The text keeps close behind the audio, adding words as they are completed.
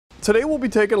Today we'll be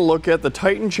taking a look at the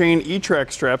Titan Chain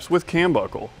E-Track straps with cam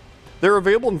buckle. They're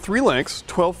available in 3 lengths,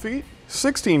 12 feet,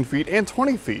 16 feet, and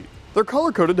 20 feet. They're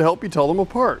color-coded to help you tell them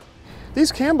apart.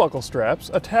 These cam buckle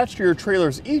straps attach to your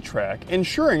trailer's E-Track,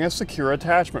 ensuring a secure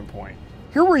attachment point.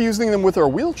 Here we're using them with our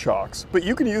wheel chocks, but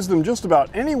you can use them just about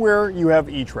anywhere you have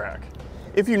E-Track.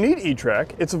 If you need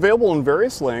E-Track, it's available in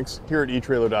various lengths here at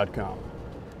etrailer.com.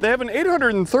 They have an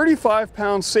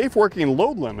 835-pound safe working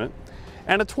load limit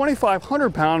and a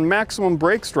 2,500-pound maximum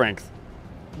brake strength.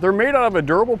 They're made out of a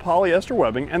durable polyester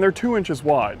webbing and they're 2 inches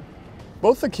wide.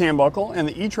 Both the cam buckle and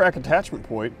the E-Track attachment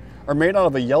point are made out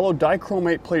of a yellow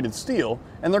dichromate-plated steel,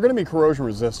 and they're going to be corrosion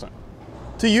resistant.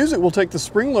 To use it, we'll take the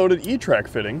spring-loaded E-Track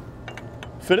fitting,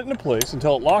 fit it into place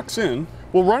until it locks in.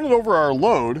 We'll run it over our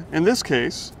load, in this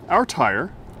case, our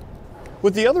tire.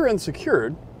 With the other end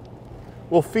secured,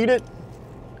 we'll feed it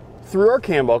through our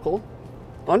cam buckle,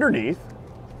 underneath,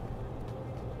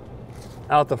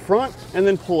 out the front, and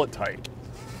then pull it tight.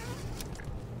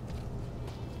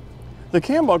 The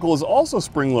cam buckle is also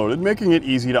spring-loaded, making it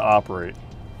easy to operate.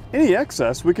 Any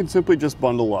excess we can simply just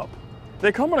bundle up.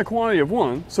 They come in a quantity of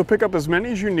 1, so pick up as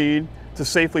many as you need to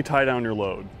safely tie down your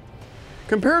load.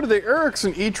 Compared to the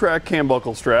Erickson E-Track cam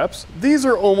buckle straps, these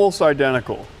are almost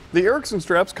identical. The Erickson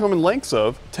straps come in lengths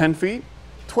of 10 feet,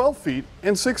 12 feet,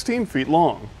 and 16 feet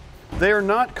long. They are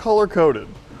not color-coded.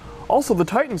 Also, the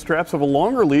Titan straps have a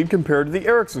longer lead compared to the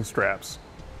Erickson straps.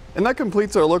 And that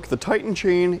completes our look at the Titan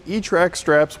Chain E-Track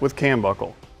straps with cam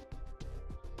buckle.